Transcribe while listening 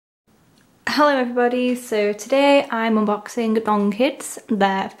Hello everybody, so today I'm unboxing DONGKIZ,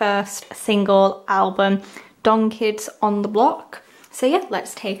 their first single album, DONGKIZ on the Block. So yeah,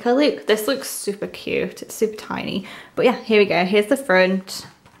 let's take a look. This looks super cute, it's super tiny. But yeah, here we go, here's the front.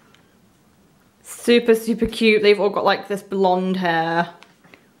 Super cute, they've all got like this blonde hair.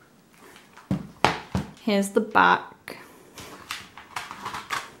 Here's the back.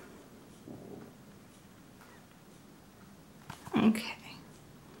 Okay.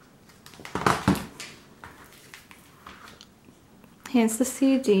 Here's the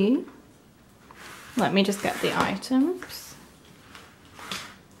CD. Let me just get the items.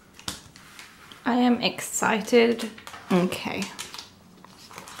 I am excited. Okay.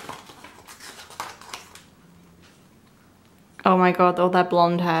 Oh my god, all that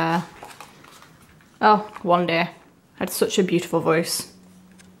blonde hair. Oh, one day. Had such a beautiful voice.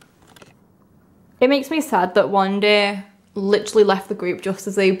 It makes me sad that one day literally left the group just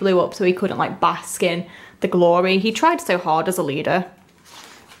as they blew up so he couldn't like bask in the glory. He tried so hard as a leader.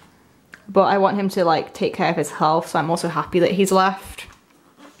 But I want him to like take care of his health, so I'm also happy that he's left.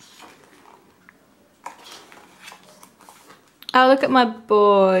 Oh, look at my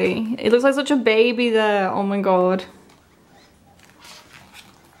boy. He looks like such a baby there. Oh my god.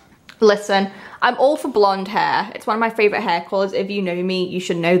 Listen, I'm all for blonde hair. It's one of my favourite hair colours. If you know me, you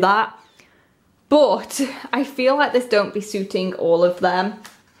should know that. But I feel like this don't be suiting all of them.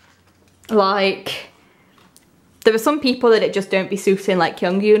 Like, there are some people that it just don't be suiting, like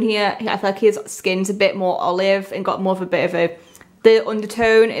Kyungyoon here. I feel like his skin's a bit more olive and got more of a bit of a... The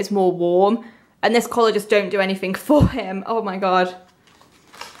undertone is more warm. And this colour just don't do anything for him. Oh my god.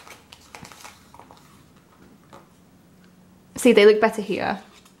 See, they look better here.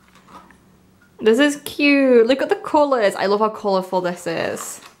 This is cute. Look at the colours. I love how colourful this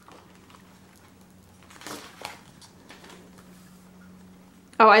is.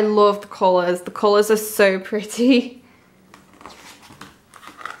 Oh, I love the colours. The colours are so pretty.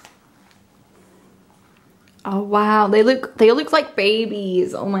 Oh wow, they look like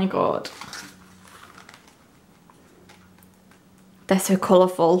babies. Oh my god. They're so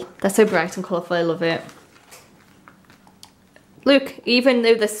colourful. They're so bright and colourful. I love it. Look, even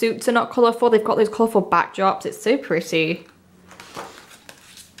though the suits are not colourful, they've got those colourful backdrops. It's so pretty.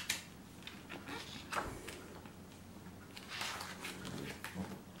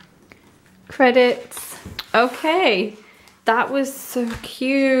 Credits. Okay, that was so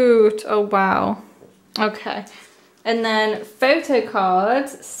cute. Oh wow. Okay, and then photo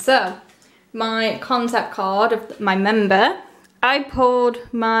cards. So my contact card of my member, I pulled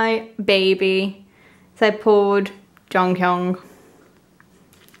my baby. So I pulled Jonghyun.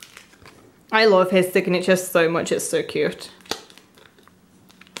 I love his signature so much, it's so cute.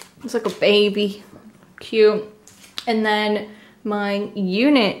 It's like a baby, cute. And then my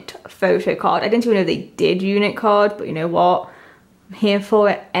unit photo card. I didn't even know they did unit card, but you know what? I'm here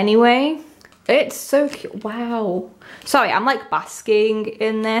for it anyway. It's so cute. Wow. Sorry, I'm like basking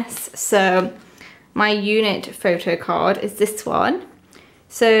in this. So my unit photo card is this one.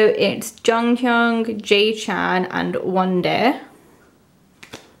 So it's Jonghyun, Jae-chan and Wondae.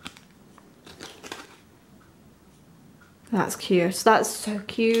 That's cute. That's so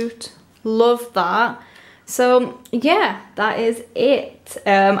cute. Love that. So yeah, that is it.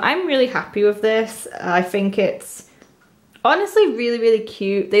 I'm really happy with this. I think it's honestly really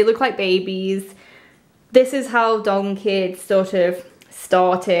cute. They look like babies. This is how DONGKIZ sort of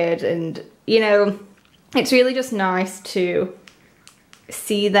started, and you know, it's really just nice to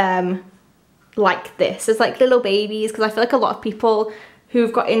see them like this as like little babies, because I feel like a lot of people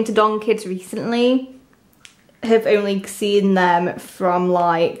who've got into DONGKIZ recently have only seen them from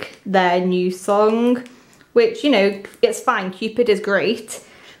like their new song. Which, you know, it's fine, Cupid is great,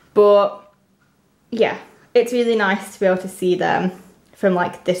 but yeah, it's really nice to be able to see them from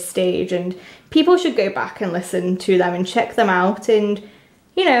like this stage, and people should go back and listen to them and check them out and,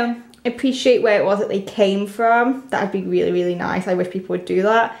 you know, appreciate where it was that they came from. That would be really nice. I wish people would do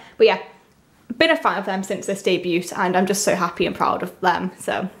that. But yeah, been a fan of them since this debut, and I'm just so happy and proud of them.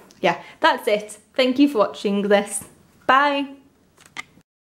 So yeah, that's it. Thank you for watching this. Bye.